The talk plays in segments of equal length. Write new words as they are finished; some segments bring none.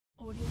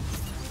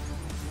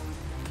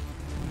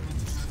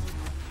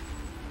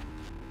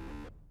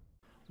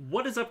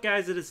What is up,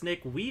 guys? It is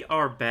Nick. We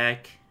are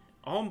back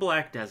on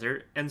Black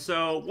Desert. And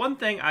so one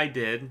thing I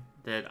did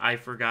that I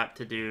forgot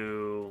to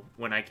do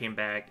when I came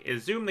back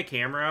is zoom the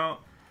camera out.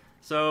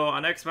 So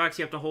on Xbox,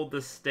 you have to hold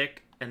this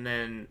stick and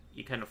then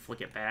you kind of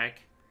flick it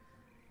back.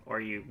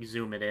 Or you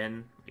zoom it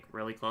in, like,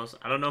 really close.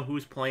 I don't know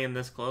who's playing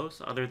this close,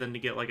 other than to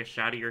get, like, a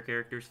shot of your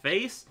character's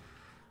face.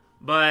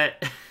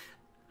 But,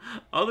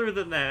 other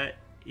than that,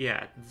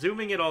 yeah,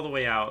 zooming it all the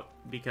way out,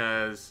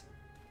 because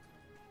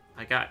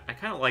I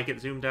kind of like it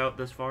zoomed out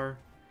this far.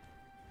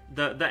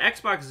 The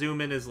Xbox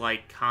zoom in is,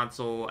 like,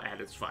 console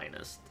at its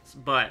finest.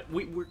 But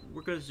we're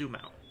going to zoom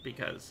out,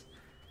 because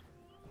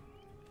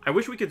I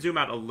wish we could zoom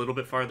out a little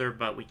bit farther,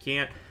 but we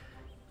can't.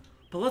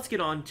 But let's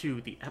get on to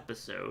the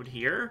episode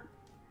here.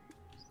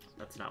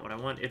 That's not what I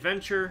want.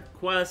 Adventure,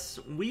 quests.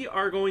 We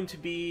are going to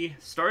be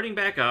starting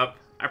back up.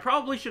 I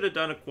probably should have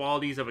done a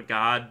qualities of a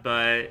god,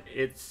 but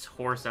it's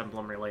horse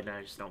emblem related and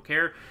I just don't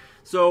care.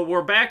 So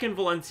we're back in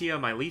Valencia,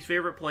 my least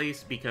favorite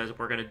place, because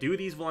we're going to do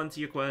these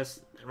Valencia quests,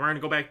 and we're going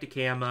to go back to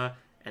Kama,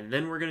 and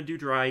then we're going to do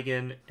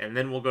Dragon, and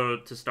then we'll go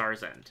to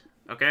Star's End.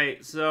 Okay,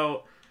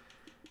 so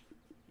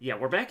yeah,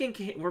 we're back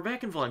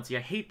in Valencia.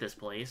 I hate this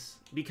place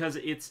because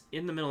it's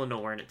in the middle of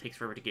nowhere and it takes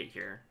forever to get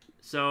here.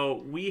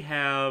 So we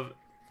have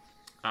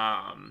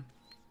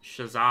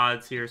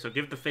Shahzad's here, so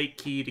give the fake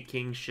key to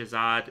King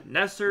Shahzad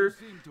Nesser.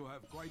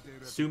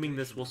 Assuming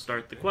this will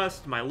start the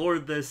quest. My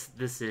lord, this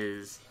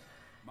is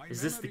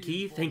this the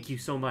key? Thank you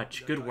so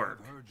much. Good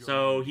work.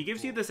 So he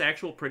gives you this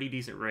actual pretty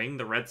decent ring,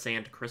 the red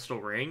sand crystal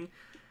ring.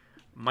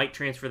 Might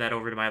transfer that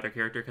over to my other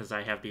character because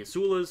I have the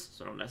Asulas,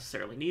 so I don't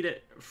necessarily need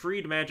it.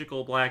 Freed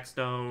magical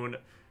blackstone,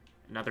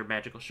 another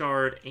magical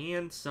shard,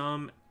 and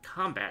some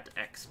combat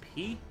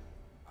XP.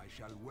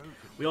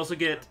 We also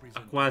get a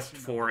quest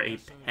for a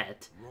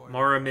pet,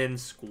 Maramin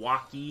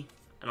Squawky.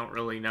 I don't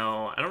really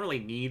know. I don't really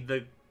need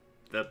the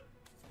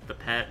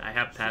pet. I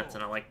have pets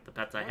and I like the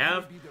pets I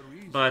have.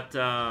 But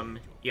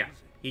yeah,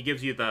 he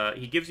gives you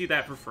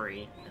that for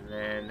free, and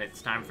then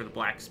it's time for the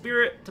Black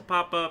Spirit to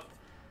pop up.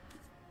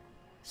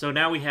 So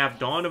now we have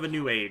Dawn of a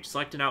New Age.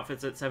 Select an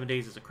outfit at 7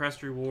 days as a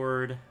crest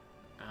reward.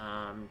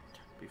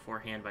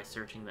 Beforehand by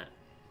searching that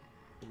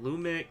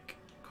Lumic,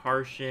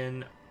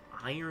 Karshin,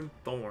 Iron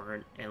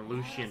Thorn, and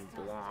Lucian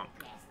Blanc.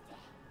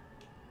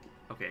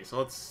 Okay, so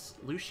let's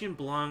Lucian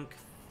Blanc,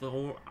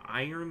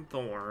 Iron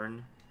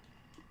Thorn,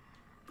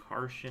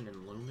 Karshin,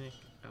 and Lumic.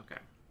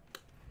 Okay.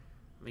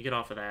 Let me get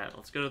off of that.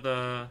 Let's go to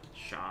the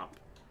shop.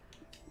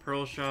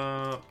 Pearl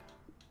shop.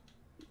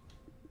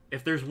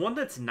 If there's one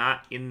that's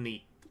not in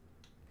the...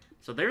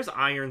 So there's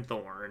Iron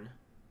Thorn.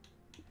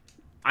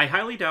 I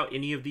highly doubt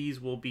any of these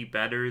will be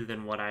better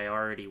than what I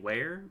already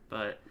wear,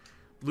 but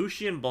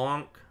Lucian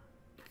Blanc...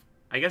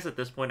 I guess at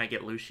this point I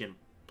get Lucian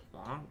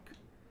Blanc.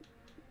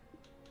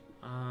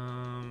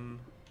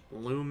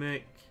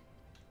 Lumic.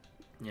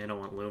 Yeah, I don't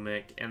want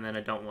Lumic. And then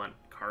I don't want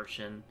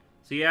Karshin.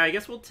 So yeah, I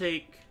guess we'll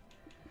take...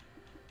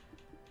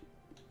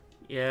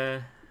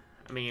 Yeah,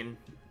 I mean,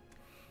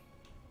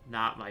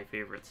 not my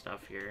favorite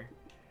stuff here.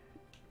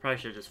 Probably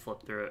should just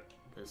flip through it.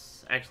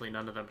 Actually,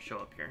 none of them show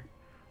up here.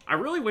 I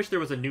really wish there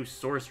was a new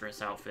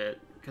Sorceress outfit,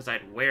 because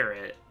I'd wear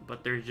it,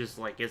 but there just,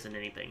 like, isn't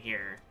anything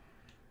here.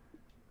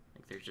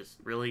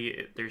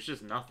 There's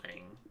just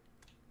nothing.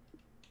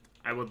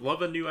 I would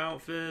love a new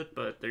outfit,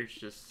 but there's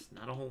just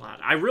not a whole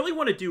lot. I really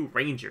want to do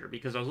Ranger,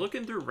 because I was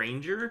looking through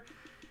Ranger,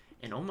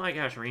 and oh my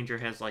gosh, Ranger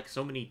has, like,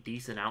 so many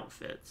decent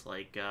outfits.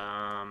 Like,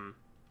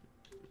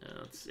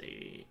 let's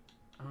see.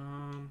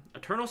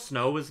 Eternal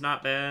Snow is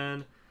not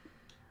bad.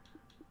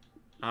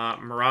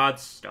 Murad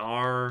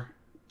Star.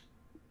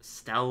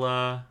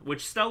 Stella.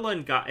 Which Stella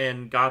and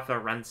Gotha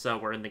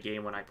Rensa were in the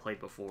game when I played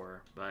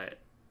before, but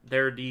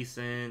they're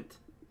decent.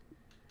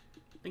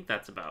 I think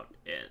that's about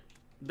it.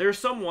 There's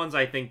some ones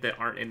I think that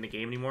aren't in the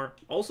game anymore.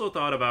 Also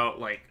thought about,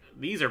 like,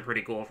 these are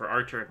pretty cool for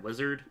Archer and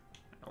Wizard.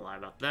 I'll lie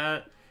about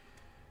that.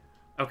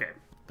 Okay,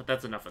 but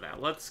that's enough of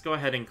that. Let's go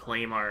ahead and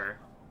claim our...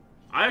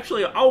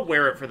 I'll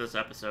wear it for this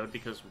episode,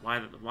 because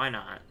why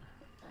not?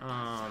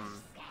 How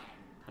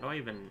do I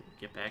even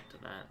get back to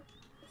that?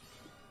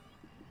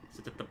 Is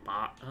it at the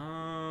bot?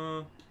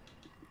 I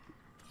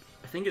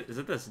think is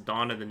it this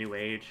Dawn of the New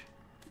Age?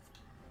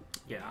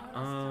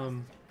 Yeah,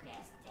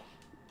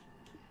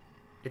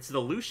 it's the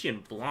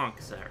Lucian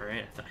Blanc set,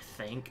 right? I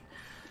think.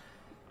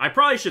 I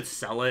probably should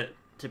sell it,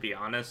 to be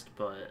honest,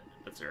 but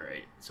that's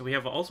alright. So we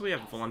have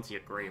Valencia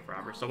Grave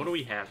Robber. So what do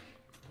we have?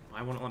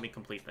 Why won't it let me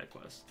complete that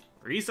quest?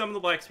 Resummon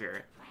the Black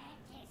Spirit.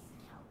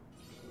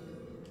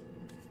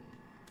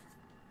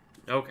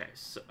 Okay,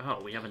 so...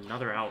 Oh, we have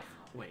another outfit.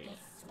 Wait.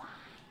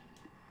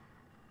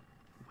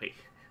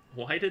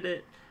 Why did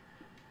it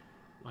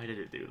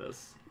do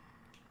this?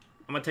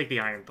 I'm gonna take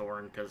the Iron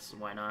Thorn, because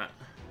why not?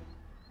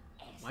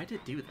 Why did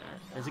it do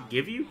that? Does it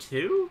give you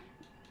two?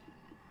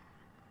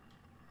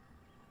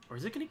 Or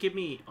is it gonna give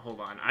me... Hold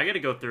on, I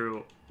gotta go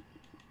through...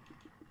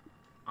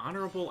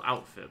 Honorable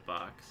Outfit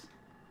Box.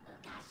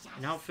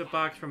 An outfit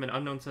box from an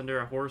unknown sender,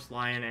 a horse,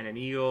 lion, and an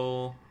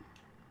eagle.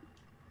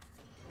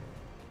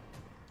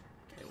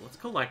 Okay, let's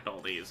collect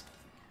all these.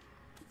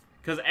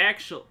 Because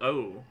actually...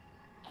 Oh.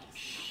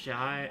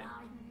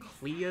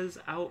 Clea's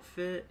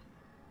outfit.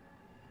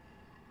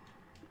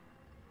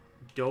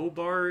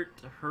 Dobart,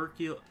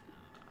 Hercule...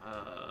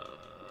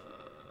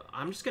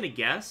 I'm just gonna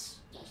guess.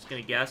 Just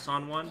gonna guess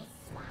on one.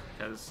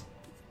 Because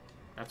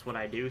that's what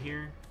I do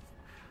here.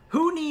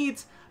 Who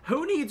needs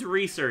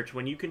research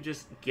when you can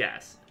just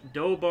guess?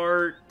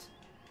 Dobart,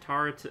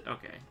 Tarot...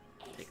 Okay.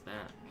 Take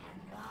that.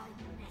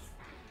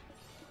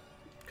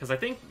 Because I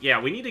think, yeah,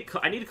 I need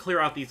to clear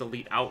out these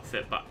elite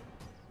outfit, but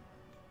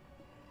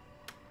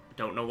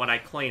don't know what I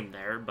claimed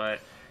there, but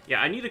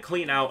yeah, I need to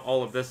clean out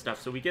all of this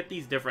stuff. So we get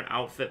these different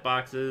outfit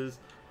boxes.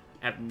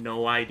 I have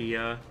no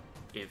idea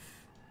if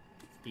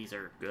these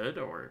are good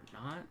or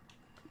not.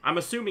 I'm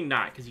assuming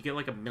not, because you get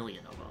like 1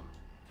 million of them.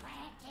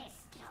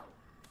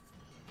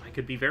 I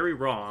could be very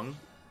wrong.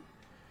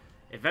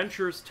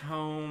 Adventurer's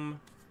Tome.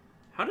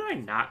 How did I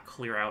not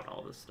clear out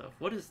all this stuff?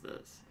 What is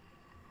this?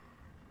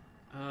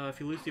 If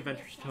you lose the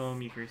Adventurer's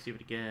Tome, you can receive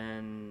it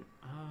again.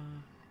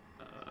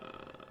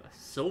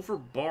 Silver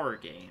Bar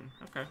Game.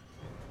 Okay.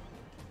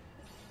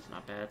 It's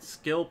not bad.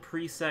 Skill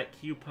Preset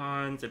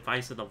Coupons.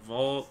 Advice of the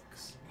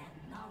Volks.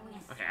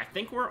 Okay, I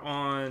think we're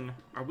on...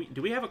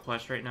 Do we have a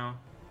quest right now?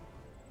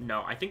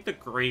 No, I think the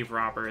Grave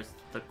Robber is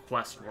the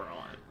quest we're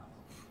on.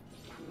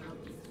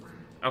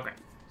 Okay,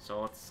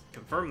 so let's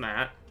confirm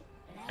that.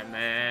 And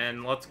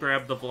then let's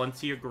grab the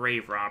Valencia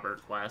Grave Robber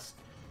quest.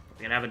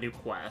 We're gonna have a new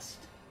quest.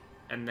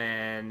 And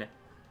then...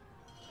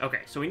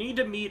 Okay, so we need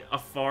to meet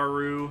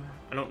Afaru.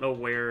 I don't know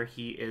where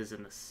he is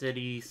in the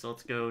city, so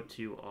let's go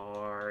to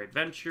our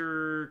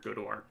adventure, go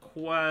to our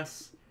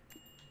quest.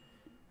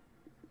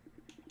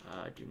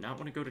 I do not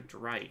want to go to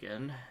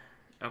Dragon.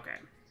 Okay.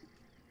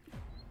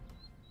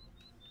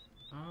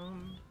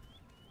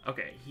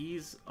 Okay,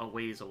 he's a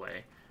ways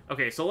away.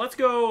 Okay, so let's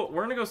go...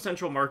 We're gonna go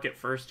Central Market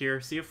first here,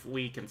 see if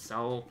we can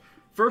sell...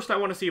 First, I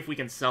want to see if we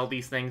can sell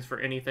these things for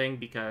anything,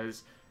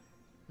 because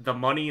the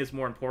money is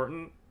more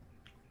important.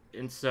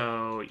 And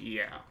so,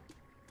 yeah.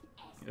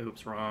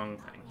 Oops, wrong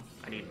thing.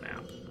 I need a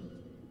map.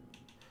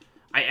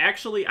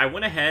 I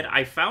went ahead,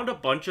 I found a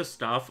bunch of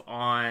stuff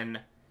on...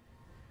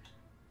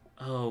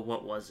 Oh,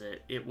 what was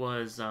it? It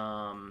was,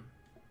 I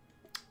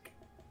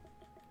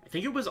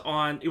think it was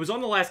on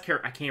the last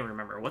character, I can't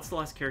remember. What's the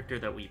last character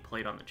that we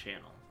played on the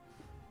channel?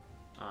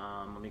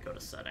 Let me go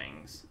to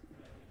settings.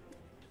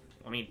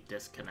 Let me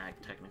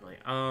disconnect, technically.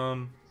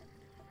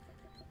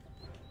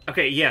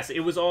 Okay, yes, it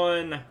was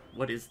on,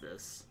 what is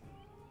this?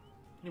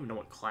 I don't even know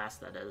what class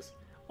that is.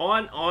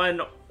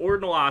 On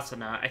Ordinal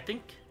Asana, I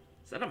think,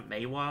 is that a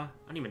Meiwa? I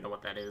don't even know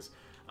what that is.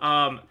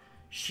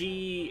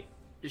 She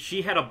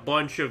had a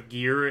bunch of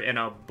gear and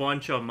a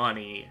bunch of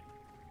money.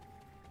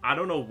 I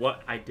don't know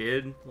what I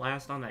did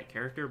last on that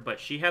character, but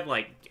she had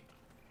like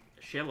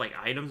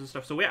items and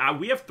stuff. So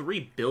we have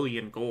 3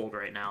 billion gold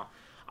right now.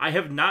 I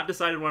have not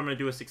decided what I'm going to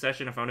do with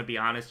Succession, if I'm going to be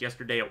honest.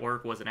 Yesterday at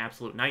work was an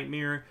absolute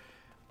nightmare.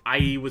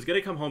 I was going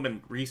to come home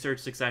and research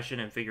Succession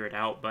and figure it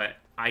out, but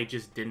I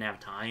just didn't have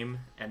time.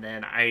 And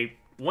then I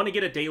want to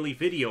get a daily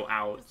video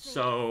out,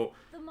 so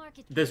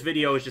this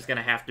video is just going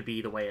to have to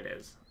be the way it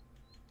is.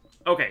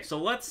 Okay, so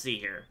let's see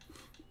here.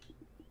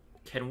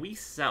 Can we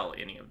sell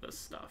any of this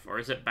stuff, or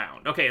is it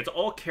bound? Okay, it's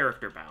all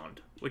character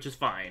bound, which is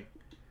fine.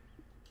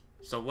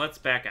 So let's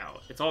back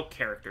out. It's all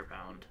character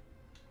bound.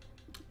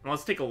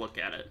 Let's take a look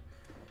at it.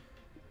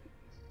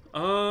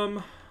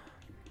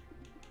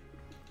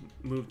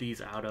 Move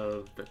these out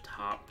of the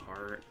top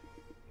part.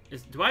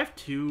 Do I have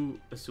 2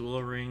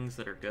 Asula rings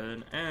that are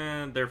good?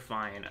 And they're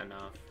fine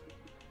enough.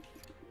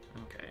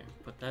 Okay,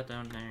 put that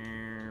down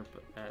there,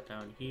 put that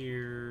down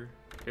here.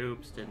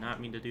 Oops, did not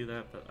mean to do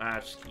that, but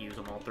just use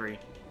them all 3.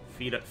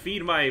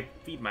 Feed my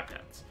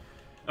pets.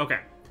 Okay,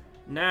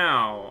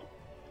 now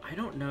I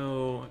don't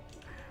know.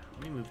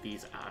 Let me move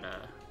these out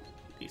of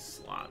these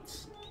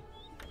slots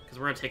because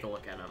we're gonna take a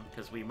look at them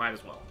because we might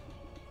as well.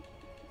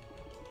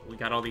 We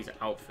got all these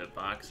outfit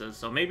boxes,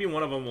 so maybe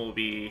one of them will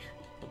be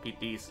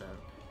decent.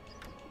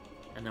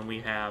 And then we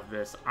have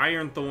this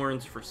Iron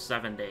Thorns for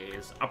 7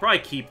 days. I'll probably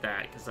keep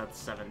that because that's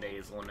 7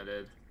 days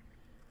limited.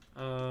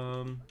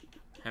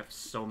 Have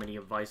so many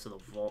Advice of the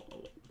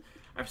Vault.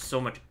 I have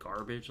so much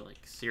garbage,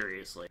 like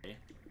seriously. Okay,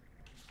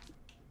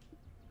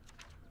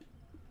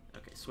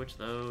 switch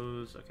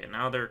those. Okay,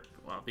 now they're...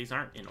 Well, these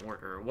aren't in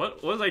order.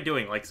 What was I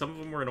doing? Like, some of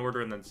them were in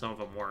order and then some of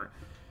them weren't.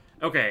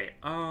 Okay,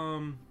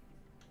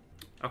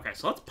 okay,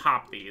 so let's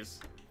pop these.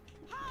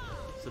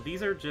 So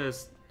these are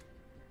just...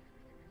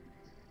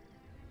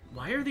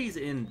 Why are these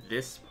in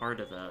this part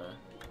of the...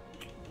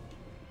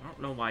 I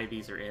don't know why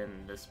these are in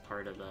this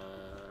part of the...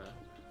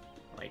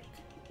 Like...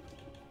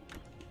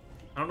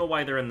 I don't know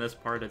why they're in this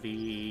part of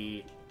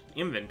the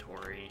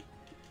inventory.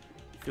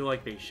 I feel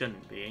like they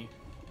shouldn't be.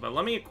 But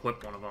let me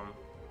equip one of them.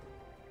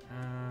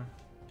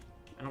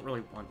 I don't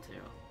really want to.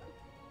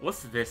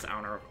 What's this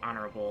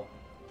honorable?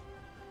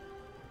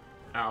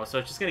 Oh, so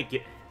it's just gonna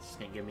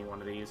give me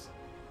one of these.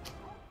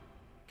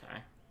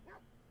 Okay.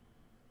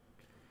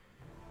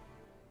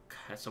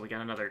 Okay, so we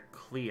got another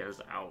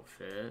Clea's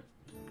outfit.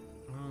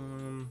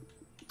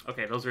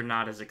 Okay, those are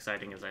not as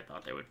exciting as I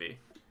thought they would be.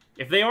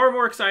 If they are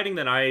more exciting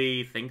than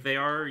I think they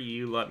are,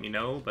 you let me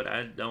know, but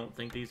I don't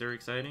think these are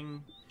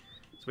exciting.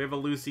 So we have a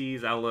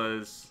Lucy's,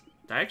 Ella's.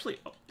 Did I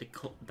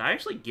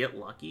actually get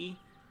lucky?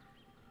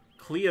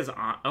 Clea's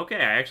on. Okay,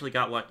 I actually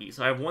got lucky.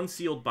 So I have one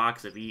sealed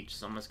box of each,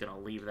 so I'm just going to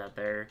leave that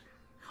there.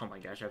 Oh my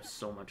gosh, I have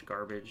so much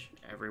garbage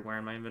everywhere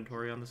in my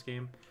inventory on this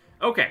game.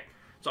 Okay,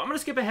 so I'm going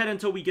to skip ahead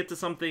until we get to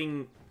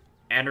something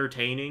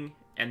entertaining,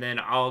 and then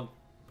I'll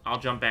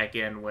jump back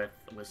in with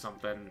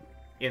something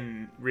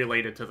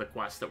related to the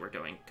quest that we're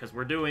doing. Because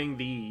we're doing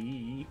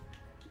the...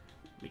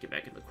 Let me get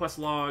back in the quest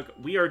log.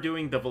 We are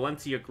doing the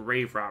Valencia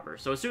Grave Robber.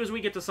 So as soon as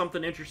we get to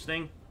something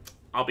interesting,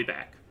 I'll be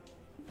back.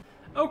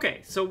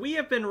 Okay, so we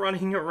have been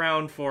running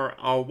around for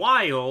a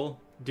while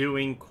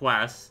doing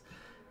quests.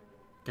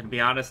 Gonna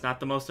be honest, not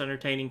the most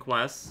entertaining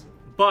quests,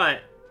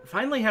 but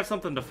finally have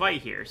something to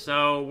fight here.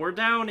 So we're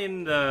down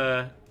in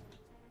the...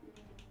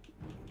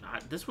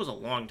 this was a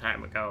long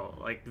time ago.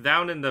 Like,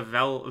 down in the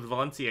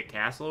Valencia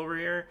Castle over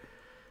here.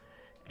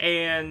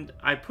 And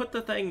I put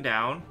the thing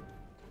down,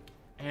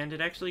 and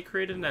it actually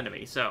created an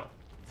enemy. So,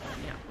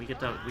 yeah, we get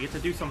to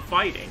do some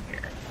fighting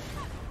here.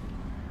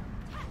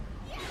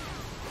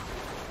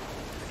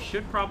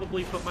 Should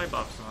probably put my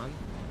buffs on,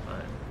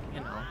 but, you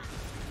know,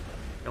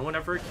 no one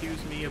ever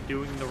accused me of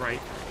doing the right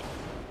thing.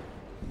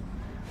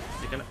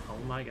 Is it gonna... Oh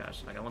my gosh,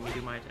 it's not gonna let me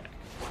do my attack.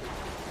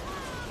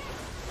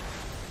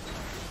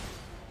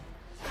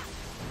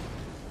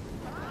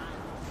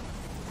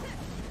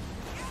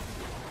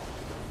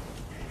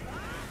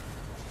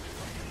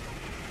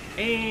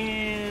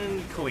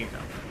 And clean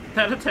up.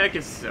 That attack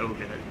is so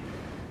good.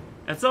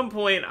 At some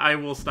point, I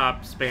will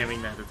stop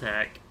spamming that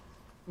attack.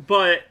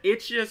 But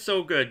it's just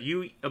so good.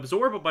 You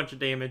absorb a bunch of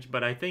damage,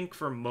 but I think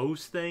for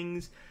most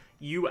things,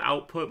 you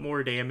output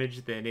more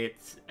damage than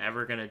it's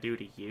ever going to do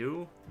to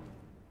you.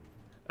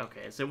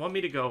 Okay, so it want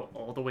me to go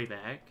all the way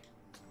back?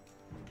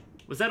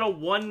 Was that a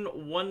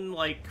one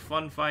like,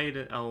 fun fight?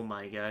 Oh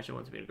my gosh, it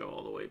wants me to go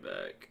all the way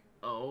back.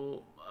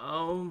 Oh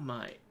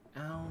my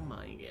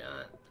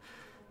god.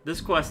 This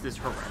quest is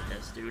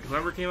horrendous, dude.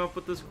 Whoever came up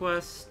with this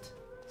quest,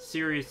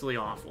 seriously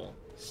awful.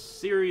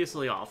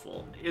 Seriously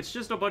awful. It's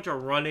just a bunch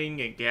of running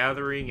and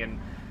gathering, and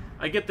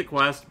I get the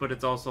quest, but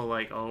it's also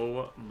like,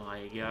 oh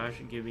my gosh,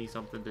 give me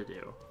something to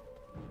do.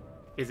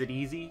 Is it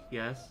easy?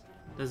 Yes.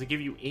 Does it give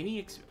you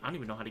any I don't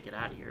even know how to get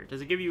out of here.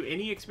 Does it give you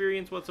any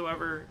experience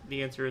whatsoever?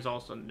 The answer is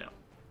also no.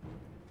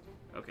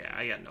 Okay,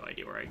 I got no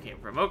idea where I came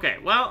from. Okay,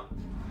 well,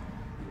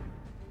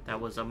 that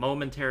was a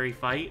momentary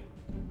fight.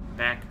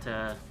 Back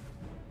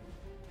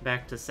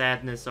to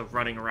sadness of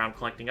running around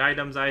collecting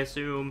items, I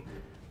assume.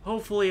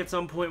 Hopefully at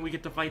some point we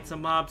get to fight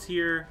some mobs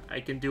here.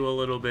 I can do a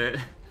little bit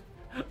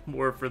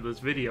more for this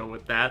video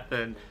with that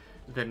than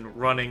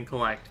run and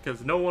collect,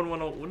 because no one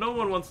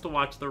wants to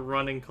watch the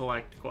run and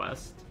collect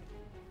quest.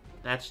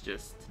 That's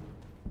just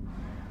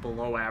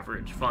below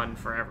average fun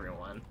for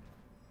everyone.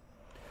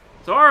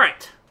 So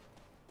alright.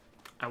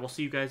 I will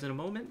see you guys in a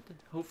moment,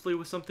 hopefully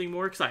with something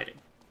more exciting.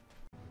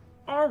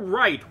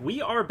 Alright,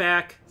 we are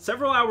back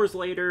several hours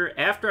later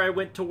after I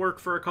went to work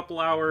for a couple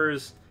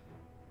hours.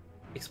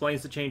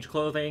 Explains to change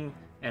clothing,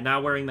 and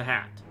now wearing the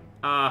hat.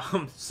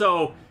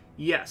 So,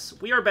 yes,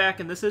 we are back,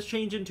 and this has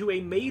changed into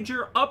a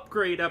major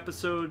upgrade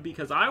episode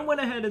because I went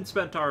ahead and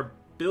spent our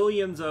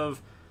billions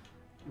of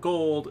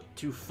gold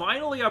to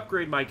finally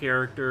upgrade my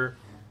character.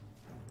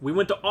 We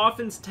went to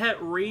Offen's Tet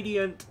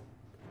Radiant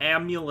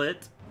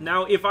Amulet.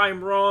 Now, if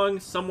I'm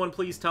wrong, someone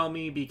please tell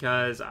me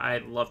because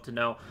I'd love to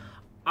know.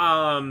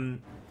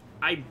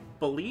 I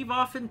believe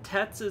Offen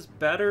Tet's is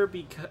better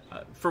because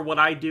for what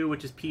I do,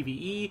 which is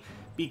PvE,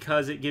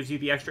 because it gives you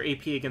the extra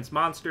AP against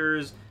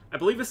monsters. I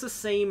believe it's the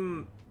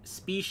same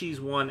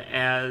species one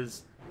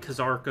as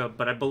Kazarka,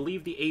 but I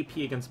believe the AP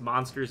against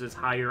monsters is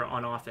higher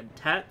on Offen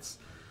Tet's.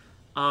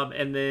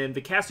 And then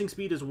the casting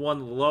speed is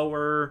one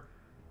lower,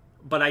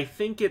 but I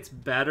think it's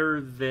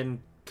better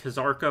than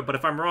Kazarka, but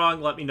if I'm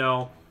wrong, let me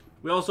know.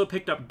 We also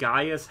picked up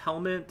Gaia's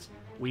helmet,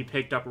 we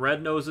picked up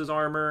Red Nose's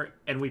armor,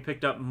 and we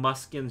picked up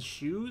Muskin's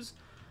shoes.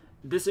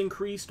 This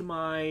increased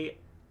my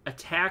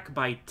attack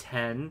by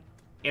 10,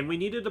 and we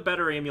needed a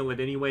better amulet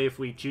anyway if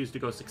we choose to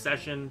go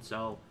Succession,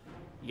 so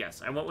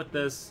yes, I went with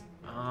this.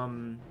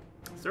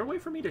 Is there a way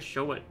for me to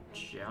show what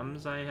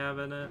gems I have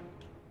in it?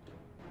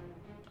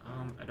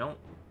 I don't...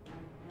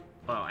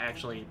 Well,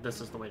 actually, this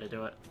is the way to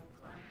do it.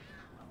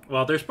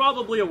 Well, there's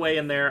probably a way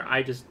in there,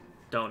 I just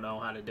don't know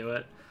how to do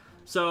it.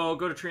 So,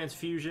 go to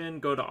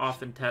Transfusion, go to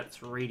Offen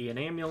Tet's Radiant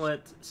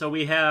Amulet. So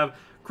we have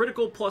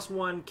Critical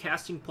 +1,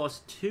 Casting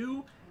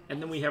 +2,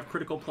 and then we have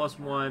Critical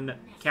 +1,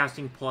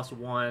 Casting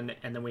 +1,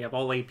 and then we have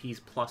all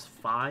APs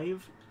 +5.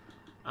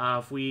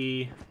 If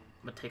we...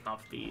 I'm going to take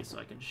off these so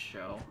I can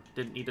show.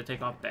 Didn't need to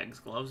take off Beg's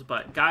gloves,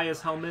 but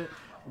Gaia's helmet,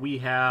 we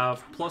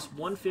have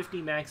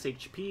 +150 max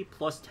HP,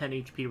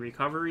 +10 HP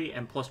recovery,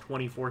 and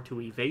 +24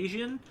 to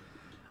evasion.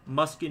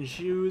 Muskin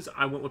shoes,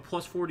 I went with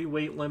 +40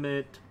 weight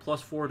limit,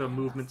 +4 to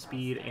movement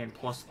speed, and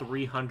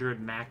 +300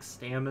 max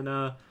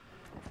stamina.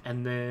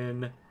 And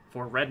then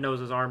For Red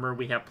Nose's armor,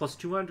 we have plus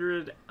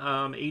 200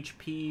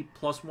 HP,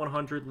 plus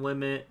 100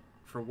 limit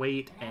for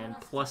weight, and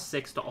plus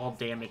 6 to all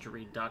damage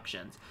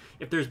reductions.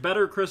 If there's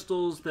better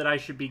crystals that I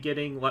should be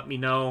getting, let me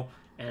know,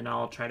 and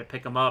I'll try to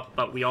pick them up.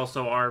 But we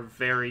also are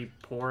very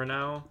poor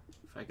now.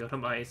 If I go to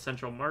my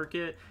central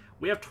market,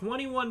 we have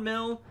 21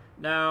 mil.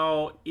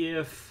 Now,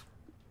 if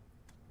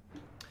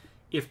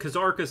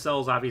Kazarka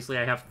sells, obviously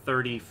I have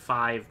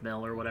 35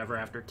 mil or whatever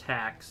after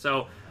tax.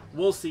 So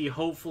we'll see.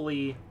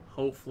 Hopefully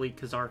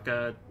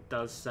Kazarka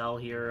does sell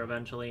here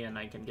eventually and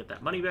I can get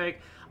that money back.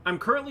 I'm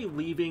currently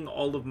leaving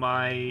all of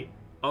my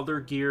other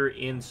gear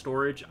in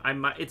storage.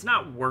 It's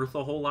not worth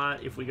a whole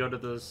lot if we go to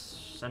the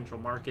central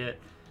market.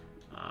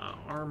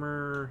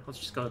 Armor, let's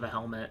just go to the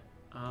helmet.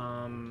 Did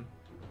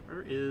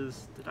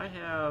I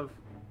have...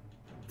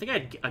 I think I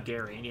had a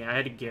Garian. Yeah, I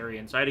had a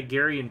Garian. So I had a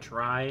Garian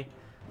Try.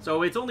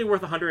 So it's only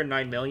worth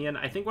 109 million.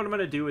 I think what I'm going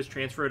to do is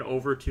transfer it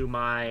over to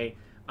my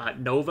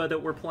Nova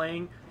that we're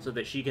playing so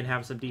that she can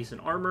have some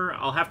decent armor.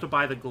 I'll have to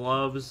buy the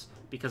gloves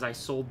because I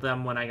sold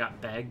them when I got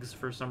bags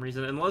for some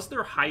reason. Unless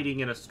they're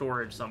hiding in a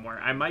storage somewhere.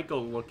 I might go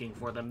looking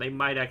for them. They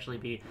might actually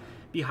be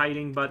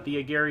hiding, but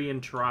the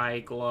Agarian Try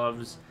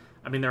gloves,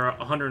 I mean, they're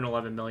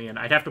 111 million.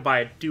 I'd have to buy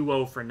a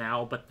duo for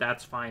now, but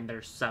that's fine.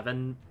 They're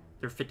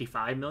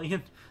 55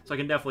 million, so I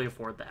can definitely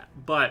afford that.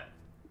 But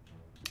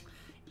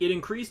it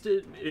increased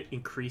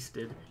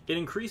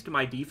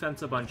my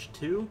defense a bunch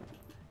too.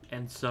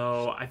 And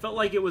so I felt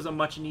like it was a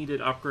much-needed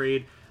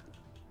upgrade.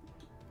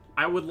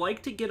 I would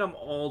like to get them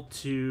all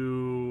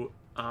to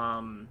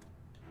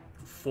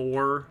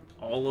 4,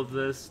 all of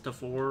this to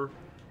 4,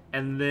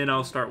 and then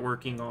I'll start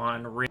working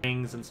on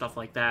rings and stuff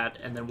like that,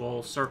 and then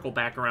we'll circle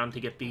back around to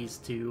get these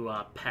to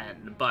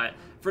pen. But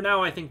for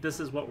now, I think this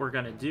is what we're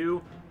going to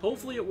do.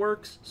 Hopefully it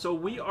works. So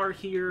we are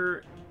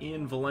here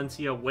in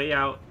Valencia, way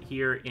out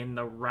here in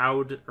the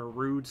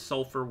Rude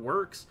Sulfur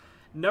Works.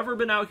 Never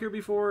been out here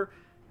before.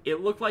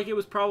 It looked like it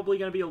was probably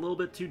going to be a little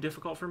bit too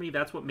difficult for me.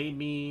 That's what made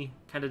me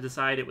kind of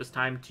decide it was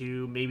time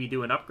to maybe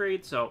do an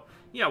upgrade. So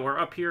yeah, we're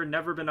up here.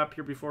 Never been up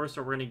here before,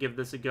 so we're going to give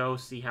this a go.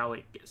 See how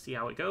it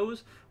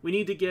goes. We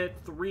need to get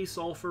 3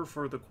 sulfur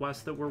for the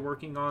quest that we're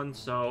working on.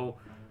 So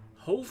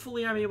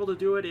hopefully I'm able to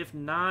do it. If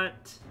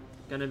not,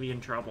 gonna be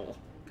in trouble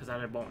because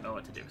I won't know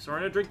what to do. So we're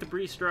gonna drink the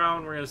Breestrow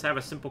and we're gonna just have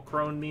a simple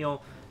crone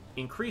meal,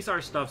 increase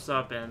our stuffs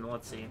up, and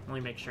let's see. Let me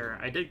make sure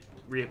I did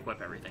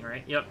re-equip everything,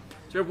 right? Yep.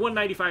 So we have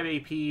 195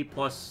 AP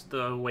plus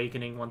the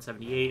Awakening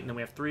 178, and then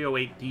we have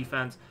 308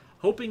 defense.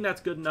 Hoping that's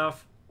good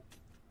enough.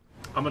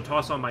 I'm gonna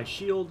toss on my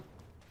shield.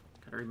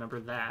 Gotta remember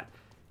that.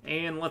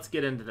 And let's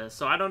get into this.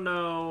 So I don't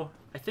know.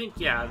 I think,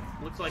 yeah,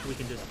 looks like we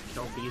can just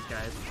kill these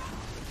guys.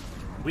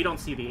 We don't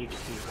see the HP,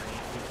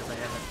 right? Because I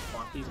haven't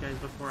fought these guys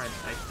before. I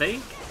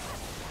think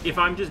if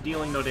I'm just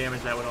dealing no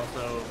damage, that would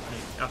also...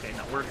 Okay,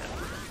 no, we're good.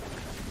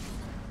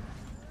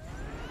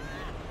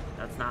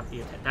 That's not the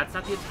attack. That's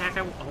not the attack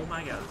I... Oh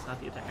my god, that's not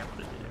the attack I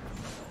wanted to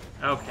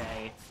do.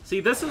 Okay.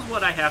 See, this is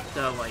what I have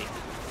to, like...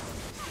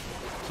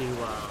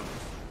 To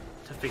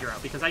figure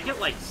out. Because I get,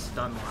 like,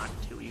 stun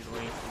locked too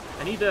easily.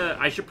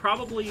 I should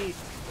probably... I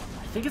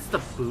think it's the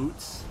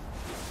boots.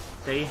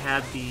 They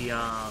had the,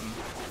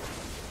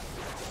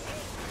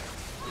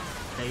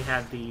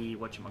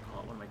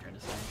 whatchamacallit, what am I trying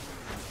to say?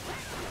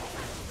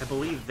 I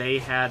believe they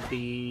had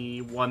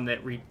the one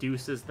that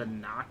reduces the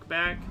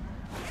knockback.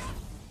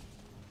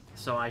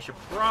 So I should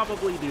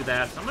probably do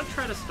that. So I'm gonna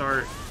try to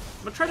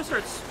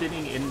start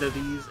spinning into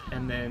these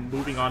and then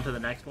moving on to the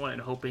next one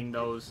and hoping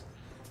those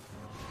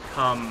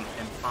come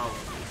and follow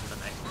me to the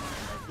next one.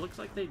 And it looks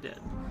like they did.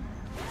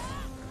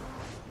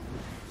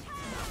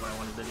 That's what I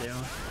wanted to do.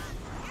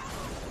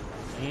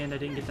 And I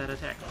didn't get that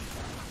attack on.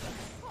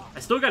 I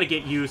still gotta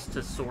get used to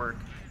Sork.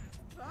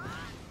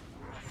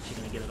 Is she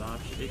gonna get it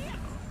off? She did. No.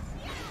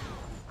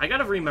 I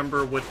gotta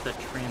remember what the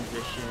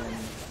transition...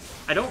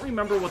 I don't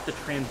remember what the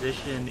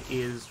transition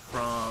is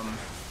from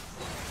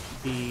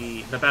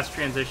the best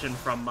transition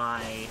from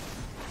my...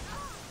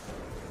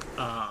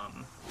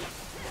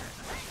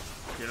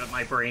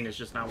 my brain is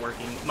just not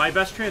working. My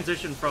best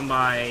transition from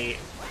my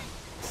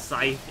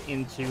scythe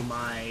into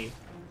my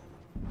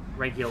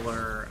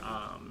regular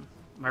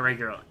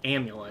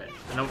amulet.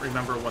 I don't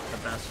remember what the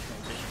best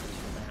transition is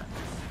for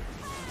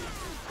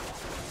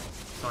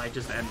that. So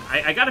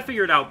I gotta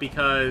figure it out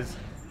because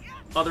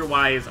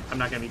otherwise I'm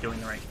not gonna be doing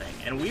the right thing.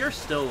 And we are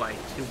still like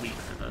too weak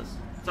for this.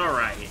 It's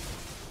alright.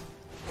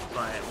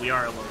 But we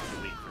are a little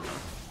too weak for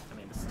this. I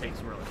mean, this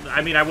takes really...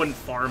 I mean, I wouldn't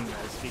farm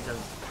this because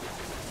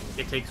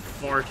it takes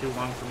far too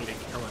long for me to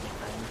kill anything.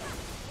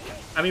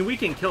 I mean, we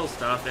can kill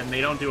stuff and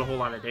they don't do a whole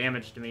lot of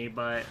damage to me,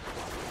 but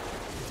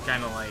it's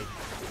kind of like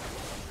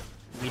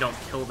we don't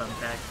kill them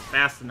back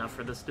fast enough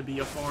for this to be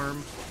a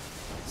farm.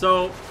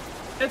 So,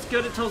 it's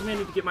good. It tells me I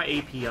need to get my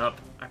AP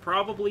up. I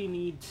probably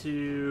need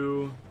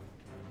to...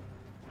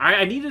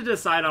 I need to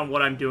decide on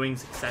what I'm doing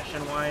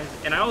succession-wise,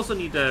 and I also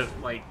need to,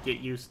 like, get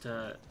used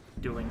to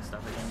doing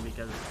stuff again,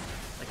 because,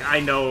 like, I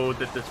know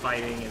that this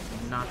fighting is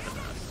not the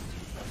best.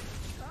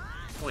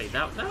 Wait,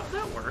 that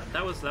worked.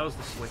 That was the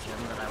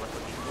switch-in that I was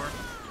looking for.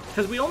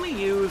 Because we only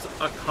use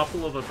a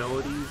couple of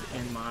abilities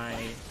in my...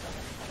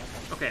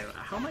 Okay,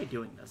 how am I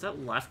doing this? Is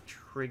that left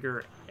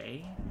trigger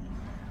A?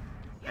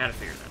 I gotta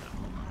figure that out.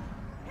 Hold on.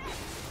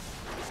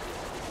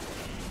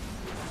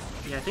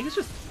 Yeah, I think it's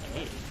just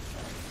A. Is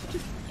it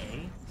just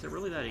A? Is it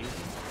really that easy?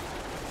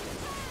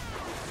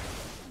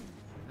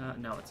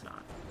 No, it's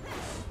not.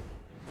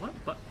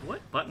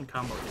 What button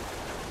combo is it?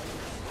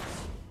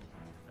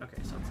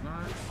 Okay, so it's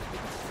not...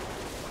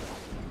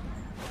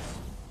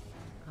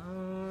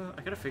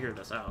 I gotta figure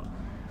this out.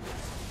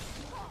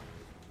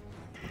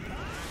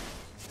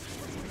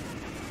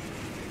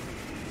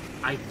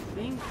 I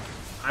think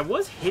I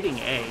was hitting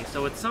A,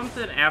 so it's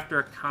something after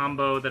a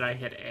combo that I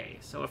hit A.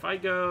 So if I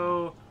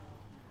go,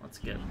 let's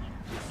get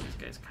these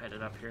guys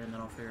kited up here, and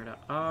then I'll figure it out.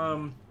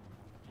 I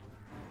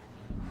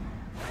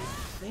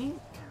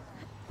think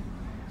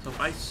so. If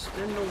I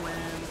spin to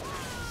win,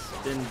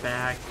 spin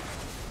back.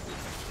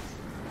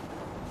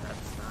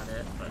 That's not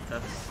it, but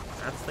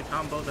that's the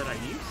combo that I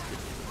used to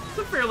do. It's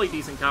a fairly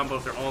decent combo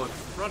if they're all in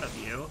front of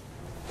you.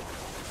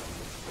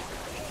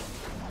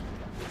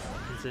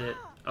 Is it?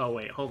 Oh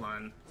wait, hold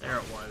on. There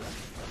it was.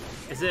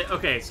 Is it?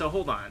 Okay, so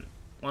hold on.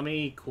 Let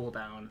me cool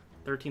down.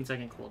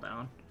 13-second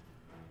cooldown.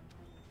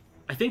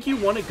 I think you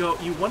want to go.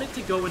 You want it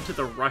to go into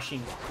the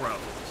rushing crows,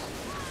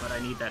 but I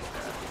need that to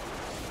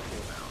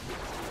cool down.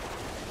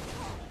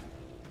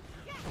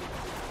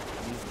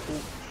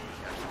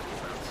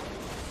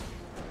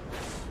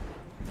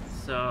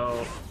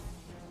 So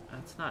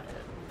that's not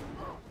it.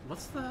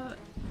 What's the...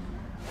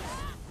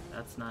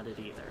 That's not it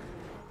either.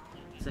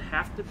 Does it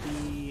have to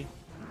be...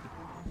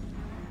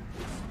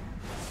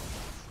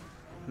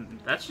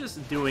 That's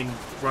just doing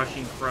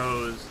Rushing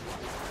Crows.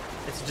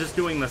 It's just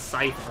doing the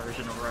Scythe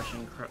version of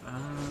Rushing Crows.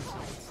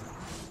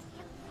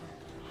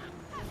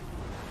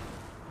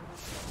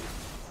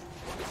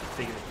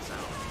 Figure this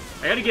out.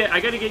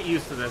 I gotta get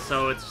used to this,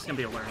 so it's just gonna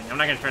be a learning. I'm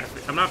not gonna try to...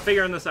 I'm not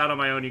figuring this out on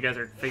my own. You guys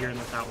are figuring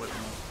this out with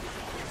me.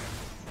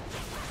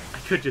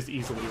 Could just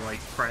easily like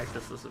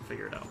practice this and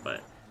figure it out,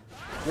 but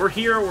we're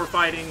here, we're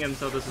fighting, and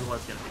so this is what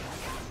it's gonna be.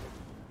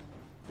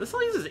 This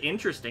league is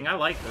interesting. I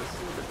like this. It's a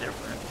little bit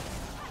different,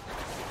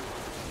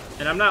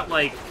 and I'm not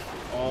like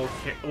all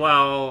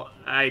well.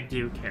 I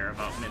do care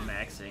about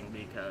min-maxing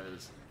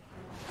because,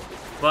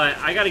 but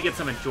I got to get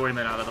some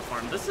enjoyment out of the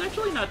farm. This is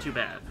actually not too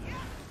bad,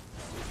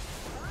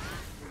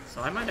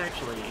 so I might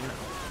actually, you know,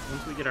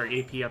 once we get our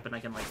AP up and I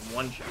can like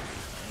one-shot these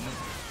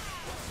things.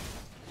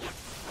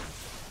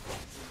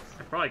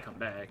 Probably come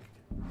back.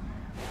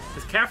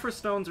 Because Caphra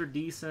stones are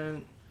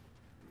decent.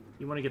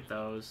 You want to get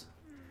those.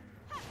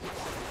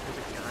 There's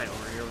a guy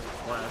over here with a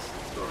quest.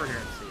 Let's go over here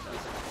and see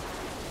this.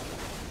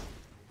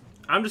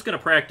 I'm just going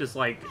to practice,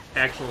 like,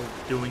 actual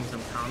doing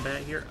some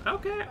combat here.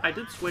 Okay, I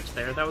did switch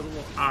there. That was a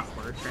little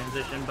awkward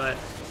transition, but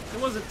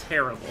it wasn't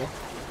terrible.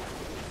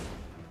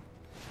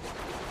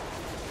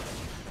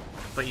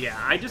 But yeah,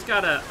 I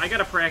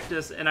gotta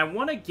practice, and I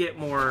want to get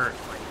more,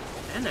 like,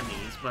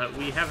 enemies, but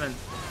we haven't...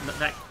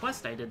 That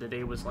quest I did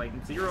today was like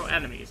 0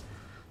 enemies.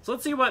 So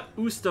let's see what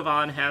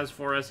Ustavan has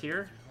for us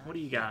here. What do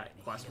you got,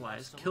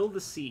 quest-wise? Kill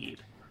the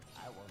seed.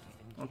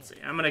 Let's see.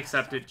 I'm gonna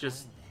accept it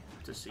just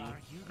to see.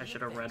 I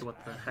should have read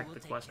what the heck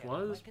the quest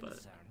was, but...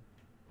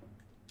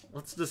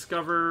 Let's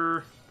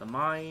discover the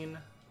mine,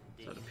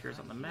 so it appears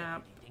on the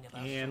map,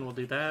 and we'll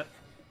do that.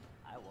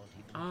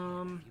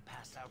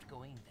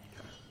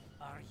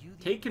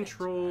 Take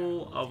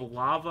control of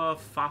Lava,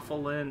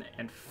 Fafalin,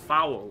 and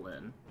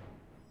Foulin.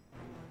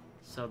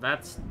 So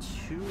that's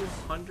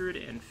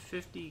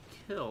 250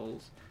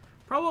 kills.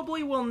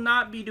 Probably will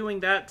not be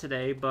doing that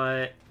today,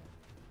 but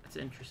it's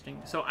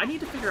interesting. So I need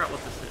to figure out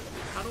what this is.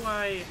 How do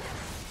I...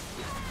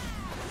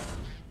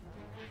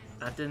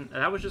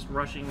 That was just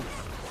rushing. I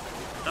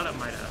thought it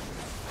might have...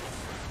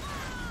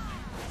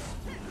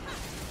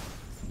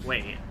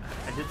 Wait,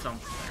 I did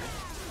something there.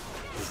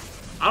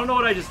 I don't know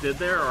what I just did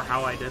there or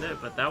how I did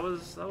it, but that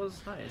was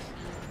nice.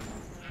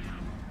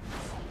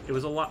 It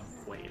was a lot...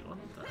 Wait, what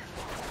the...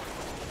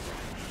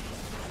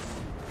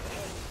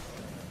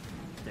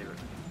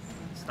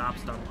 Stop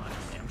stun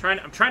line.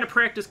 I'm trying to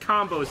practice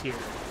combos here.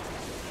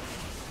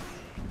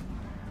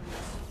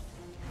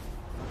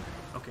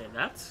 Okay,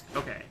 that's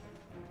okay.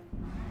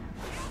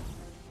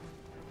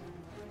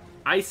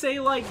 I say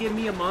like give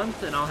me a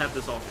month and I'll have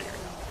this all figured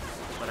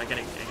out. But I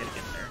gotta get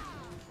there.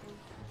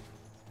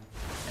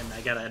 And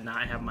I gotta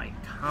not have my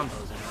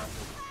combos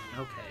interrupted.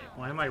 Okay,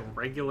 why am I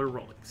regular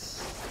rolling?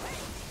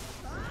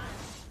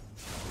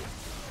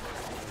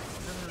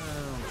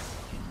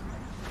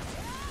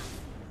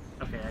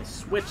 Okay, I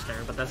switched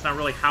there, but that's not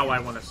really how I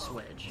want to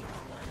switch.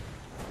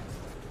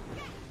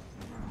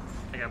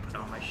 I gotta put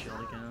on my shield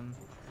again.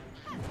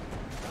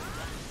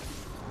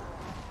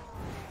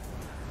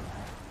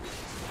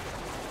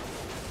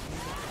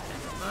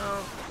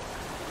 Well,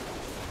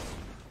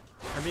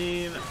 I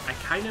mean, I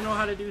kind of know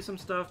how to do some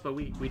stuff, but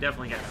we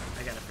definitely I gotta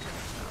figure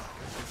this out.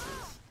 This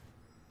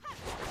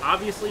is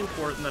obviously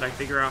important that I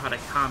figure out how to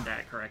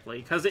combat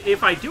correctly, because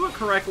if I do it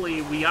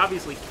correctly, we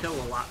obviously kill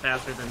a lot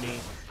faster than me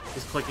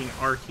just clicking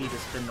RT to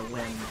spin the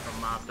win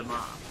from mob to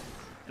mob.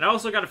 And I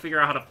also got to figure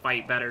out how to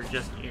fight better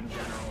just in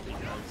general,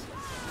 because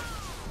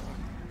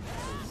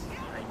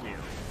I do.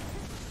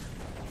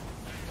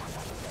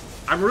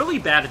 I'm really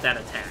bad at that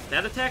attack.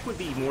 That attack would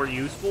be more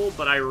useful,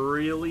 but I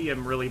really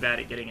am really bad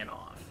at getting it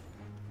off.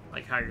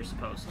 Like how you're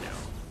supposed to.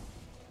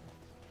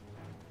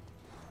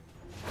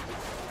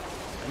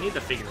 I need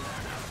to figure that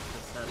out,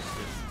 because that's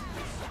just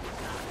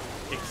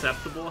not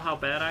acceptable how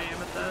bad I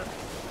am at that.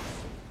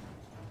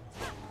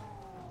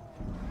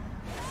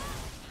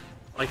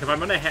 Like, if I'm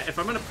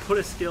gonna put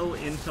a skill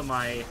into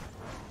my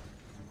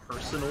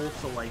personal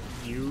to, like,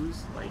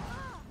 use, like,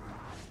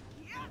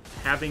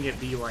 having it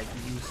be, like,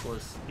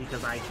 useless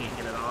because I can't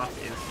get it off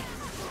is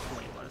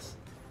pointless.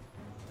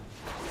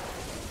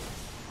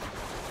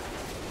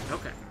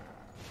 Okay.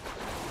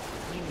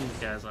 Clean these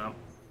guys up.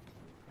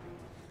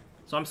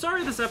 So I'm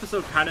sorry this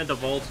episode kind of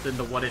divulged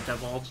into what it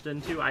divulged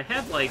into. I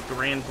had, like,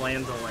 grand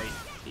plans of, like,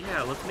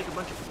 yeah, let's make a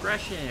bunch of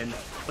progression.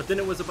 But then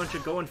it was a bunch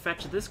of go and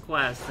fetch this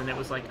quest, and it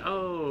was like,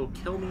 oh,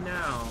 kill me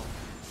now.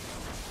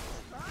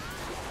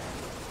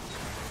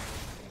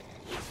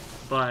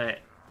 But,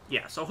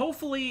 yeah, so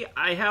hopefully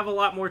I have a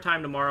lot more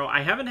time tomorrow.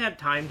 I haven't had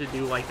time to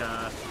do, like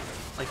a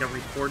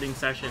recording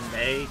session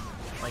day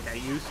like I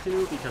used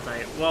to, because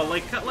well,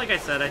 like I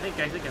said, I think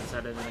I've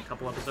said it in a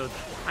couple episodes.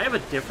 I have a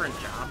different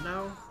job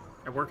now.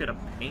 I work at a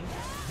bank,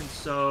 and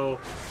so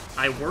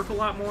I work a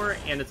lot more,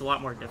 and it's a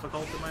lot more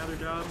difficult than my other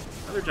job.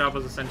 My other job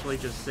was essentially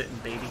just sit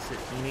and babysit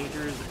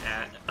teenagers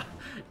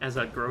as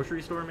a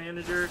grocery store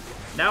manager.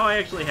 Now I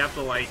actually have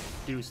to, like,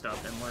 do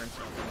stuff and learn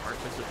stuff and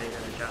participate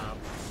in a job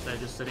instead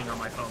of just sitting on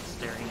my phone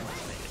staring into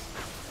space.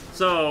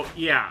 So,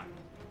 yeah,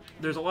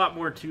 there's a lot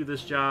more to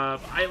this job.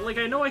 I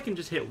know I can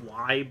just hit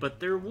Y, but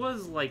there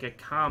was, like, a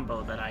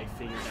combo that I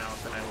figured out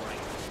that I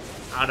liked.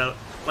 Out of,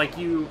 like,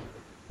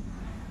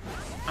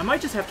 I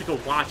might just have to go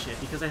watch it,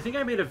 because I think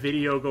I made a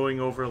video going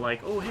over, like,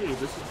 oh, hey,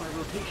 this is my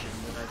rotation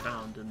that I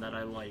found and that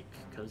I like,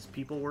 because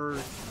people were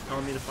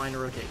telling me to find a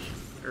rotation.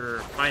 Or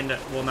find a,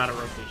 well, not a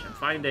rotation,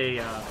 find a,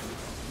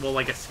 well,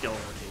 like a skill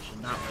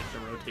rotation, not like the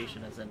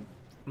rotation as in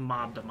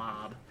mob to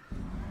mob.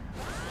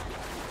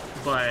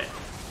 But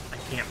I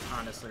can't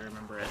honestly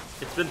remember it.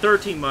 It's been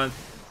 13 months.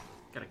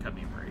 Gotta cut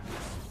me a break.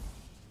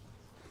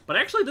 But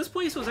actually, this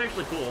place was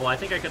actually cool. I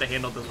think I could have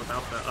handled this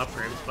without the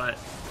upgrades, but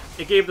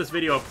it gave this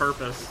video a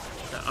purpose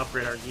to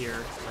upgrade our gear,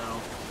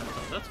 so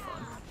that's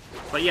fun.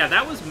 But yeah,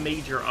 that was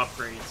major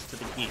upgrades to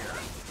the gear.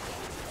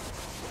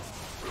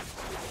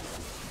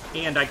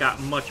 And I got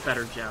much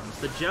better gems.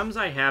 The gems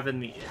I had in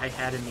the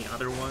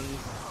other ones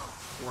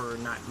were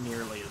not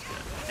nearly as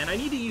good. And I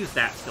need to use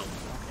that skill.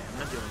 Okay, I'm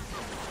not doing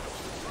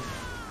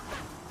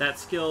that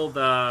skill,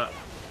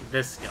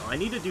 this skill. I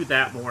need to do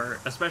that more,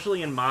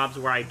 especially in mobs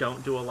where I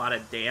don't do a lot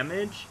of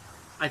damage.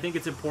 I think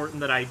it's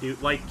important that I do,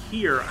 like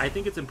here, I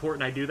think it's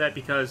important I do that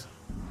because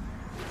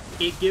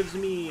it gives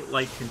me,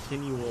 like,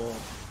 continual,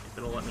 if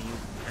it'll let me use,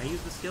 can I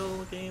use the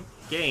skill game?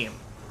 Game.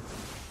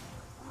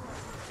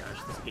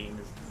 Gosh, this game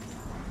is,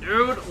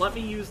 dude, let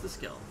me use the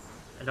skill.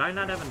 Did I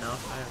not have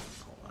enough?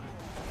 Hold on.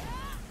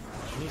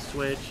 Let me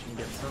switch and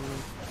get some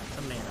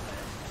mana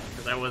back,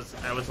 because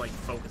I was, like,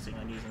 focusing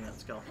on using that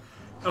skill.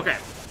 Okay,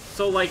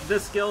 so, like,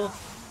 this skill,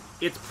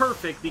 it's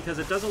perfect because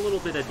it does a little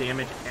bit of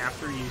damage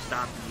after you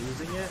stop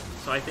using it.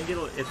 So I think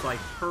it's like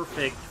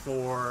perfect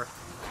for,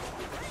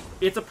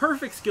 it's a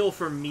perfect skill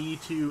for me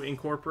to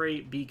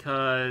incorporate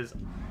because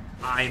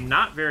I'm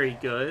not very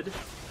good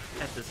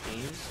at this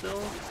game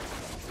still.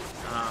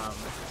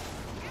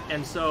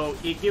 And so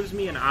it gives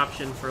me an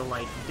option for,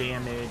 like,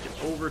 damage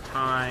over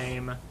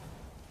time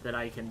that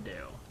I can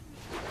do.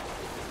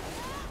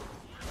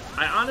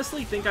 I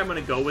honestly think I'm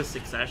going to go with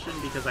Succession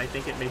because I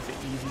think it makes it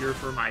easier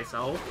for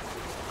myself.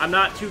 I'm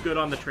not too good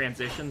on the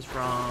transitions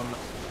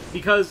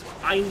because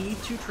I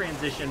need to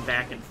transition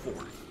back and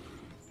forth.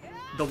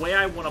 The way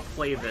I want to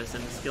play this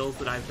and the skills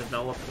that I've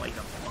developed, like,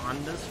 a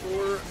fondness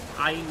for,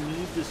 I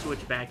need to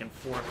switch back and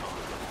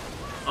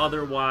forth on.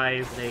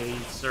 Otherwise, they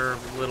serve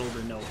little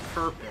to no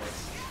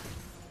purpose.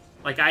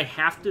 Like, I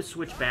have to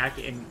switch back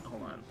and,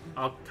 hold on,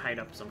 I'll kite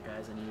up some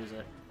guys and use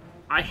it.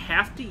 I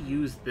have to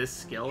use this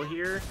skill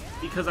here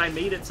because I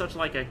made it such,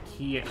 like, a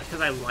key,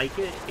 because I like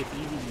it, it's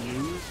easy to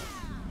use.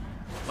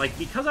 Like,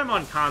 because I'm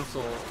on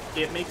console,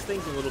 it makes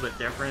things a little bit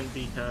different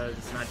because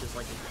it's not just,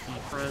 like, a key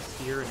press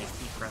here and a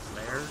key press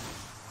there.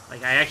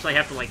 Like, I actually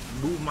have to, like,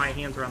 move my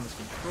hands around this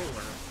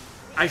controller.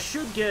 I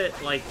should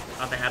get, like,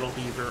 a Battle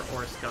Beaver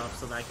or a Scuff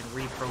so that I can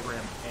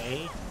reprogram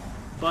A.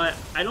 But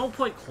I don't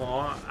play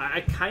Claw.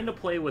 I kind of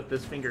play with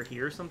this finger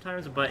here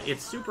sometimes, but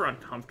it's super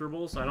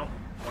uncomfortable, so I don't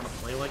want to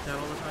play like that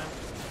all the time.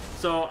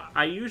 So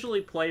I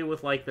usually play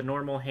with, like, the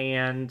normal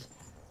hand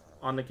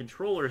on the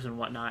controllers and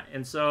whatnot,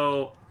 and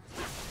so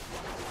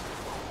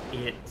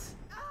it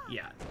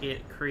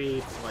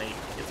creates, like,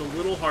 it's a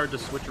little hard to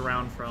switch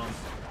around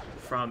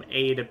from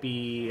A to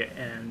B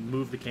and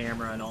move the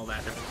camera and all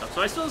that different stuff.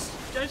 So I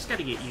just got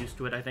to get used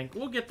to it, I think.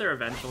 We'll get there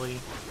eventually.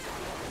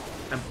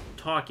 I'm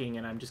talking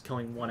and I'm just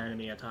killing one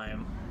enemy at a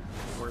time.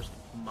 Worst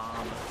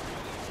mob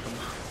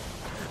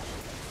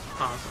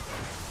possible.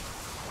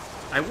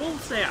 I will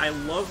say I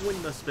love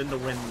when the spin to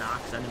win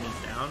knocks enemies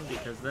down,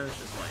 because then it's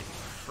just like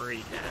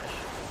free cash.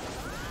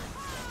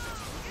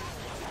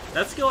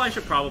 That skill I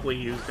should probably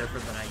use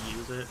different than I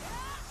use it,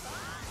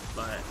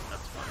 but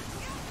that's fine.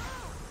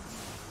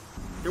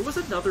 There was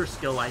another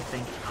skill I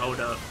think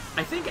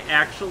I think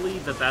actually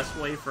the best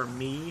way for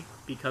me,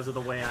 because of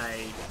the way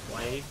I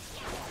play,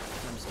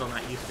 I'm still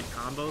not used to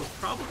combos,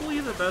 probably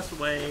the best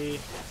way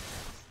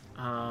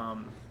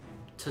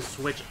to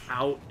switch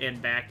out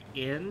and back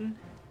in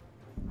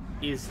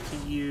is to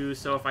use,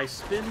 so if I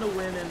spin the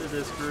win into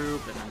this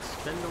group and then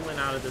spin the win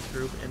out of this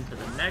group into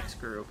the next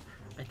group,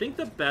 I think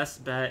the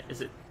best bet,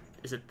 is it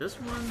this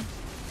one?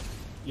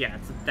 Yeah,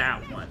 it's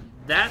that one.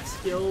 That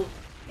skill,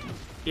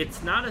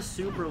 it's not a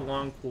super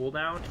long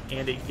cooldown,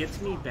 and it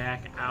gets me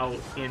back out,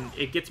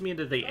 it gets me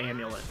into the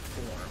amulet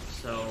form,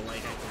 so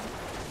like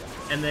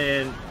and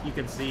then you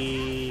can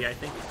see, I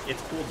think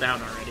it's cooled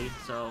down already,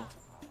 so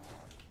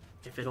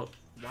if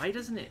why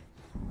doesn't it,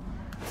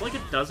 it's like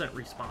it doesn't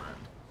respond.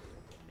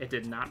 It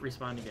did not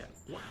respond again.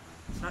 What?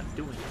 It's not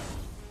doing it.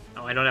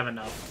 Oh, I don't have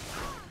enough.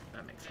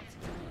 That makes sense.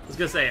 I was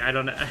gonna say, I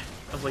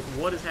was like,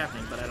 what is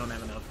happening? But I don't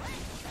have enough.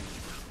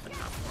 The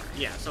top corner.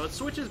 Yeah, so it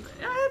switches.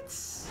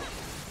 It's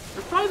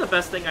probably the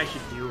best thing I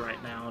should do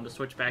right now, to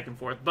switch back and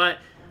forth. But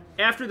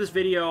after this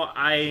video,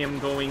 I am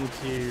going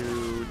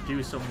to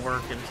do some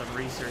work and some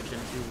research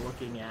into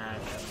looking at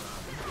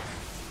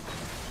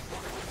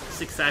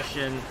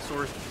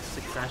Source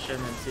Succession,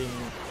 and seeing,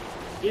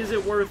 is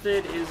it worth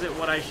it? Is it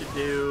what I should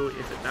do?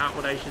 Is it not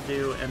what I should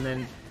do? And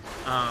then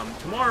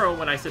tomorrow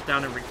when I sit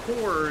down and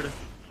record,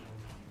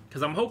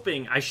 because I'm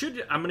hoping, I'm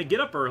going to get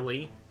up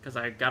early, because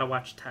I got to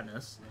watch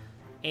tennis,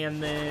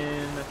 and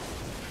then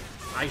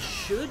I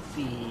should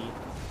be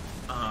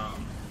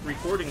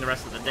recording the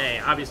rest of the day.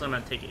 Obviously, I'm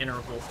going to take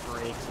interval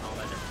breaks and all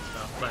that different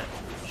stuff, but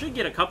should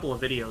get a couple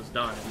of videos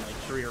done in like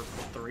 3 or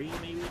 4,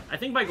 maybe. I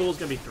think my goal is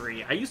going to be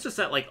 3. I used to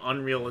set like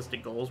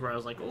unrealistic goals where I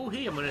was like, oh,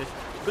 hey, I've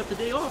got the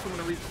day off, I'm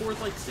going to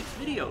record like 6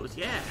 videos,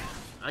 yeah.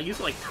 I used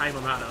to like time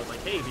them out. I was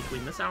like, hey,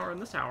 between this hour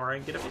and this hour, I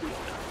can get a video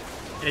done.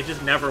 And it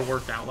just never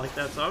worked out like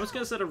that, so I was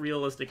going to set a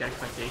realistic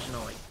expectation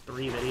of like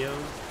 3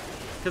 videos,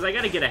 because I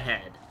got to get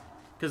ahead.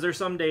 Because there's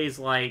some days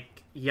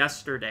like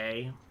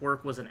yesterday,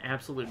 work was an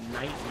absolute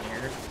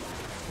nightmare.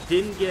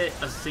 Didn't get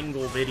a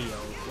single video.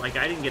 Like,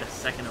 I didn't get a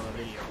second of a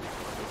video.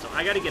 So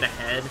I gotta get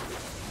ahead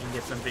and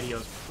get some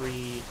videos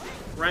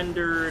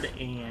pre-rendered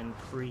and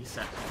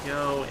preset to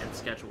go and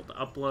scheduled to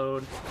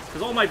upload.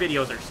 Because all my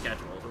videos are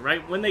scheduled,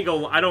 right? When they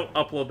go, I don't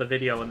upload the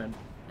video and then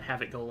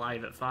have it go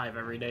live at 5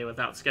 every day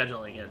without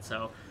scheduling it.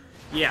 So,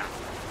 yeah.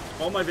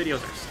 All my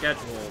videos are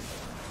scheduled.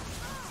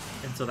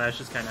 And so that's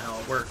just kind of how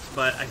it works.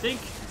 But I think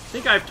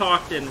I've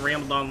talked and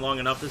rambled on long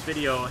enough. This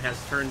video has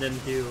turned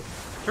into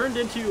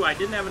I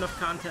didn't have enough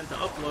content to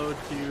upload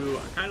to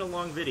a kind of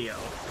long video,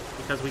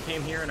 because we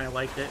came here and I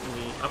liked it and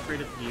we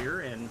upgraded the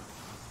gear and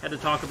had to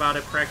talk about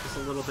it, practice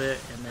a little bit,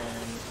 and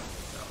then,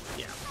 so,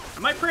 yeah. I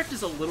might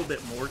practice a little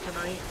bit more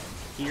tonight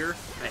here.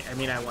 I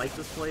mean, I like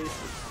this place.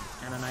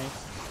 It's kind of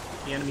nice.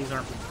 The enemies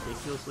aren't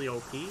ridiculously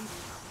OP,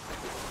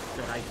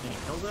 that I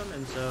can't kill them,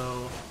 and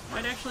so I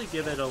might actually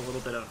give it a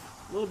little bit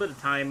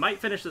of time. Might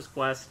finish this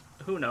quest.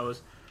 Who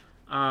knows?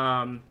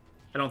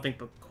 I don't think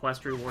the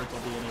quest rewards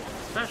will be anything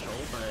special,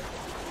 but it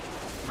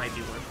might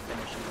be worth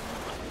finishing them.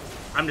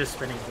 I'm just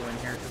spinning coin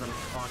here because I'm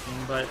talking,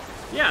 but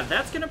yeah,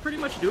 that's gonna pretty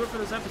much do it for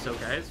this episode,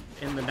 guys.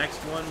 In the next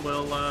one,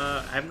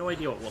 I have no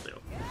idea what we'll do,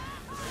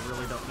 because I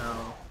really don't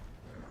know.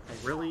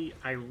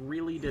 I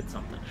really did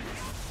something.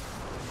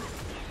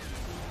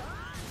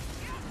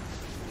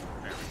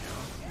 There we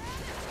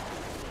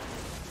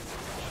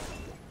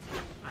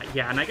go.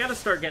 Yeah, and I gotta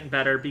start getting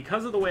better.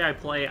 Because of the way I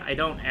play, I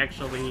don't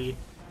actually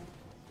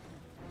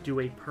do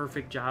a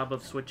perfect job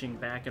of switching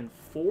back and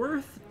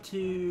forth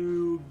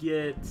to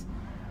get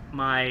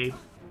my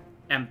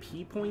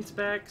MP points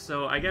back,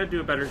 so I gotta do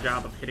a better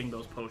job of hitting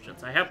those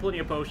potions. I have plenty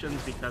of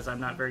potions because I'm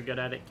not very good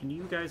at it. Can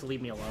you guys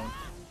leave me alone?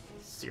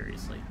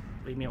 Seriously,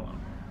 leave me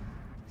alone.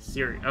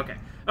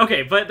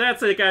 Okay, but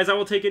that's it, guys. I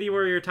will take any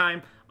more of your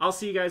time. I'll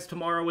see you guys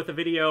tomorrow with a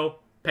video.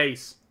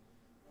 Peace.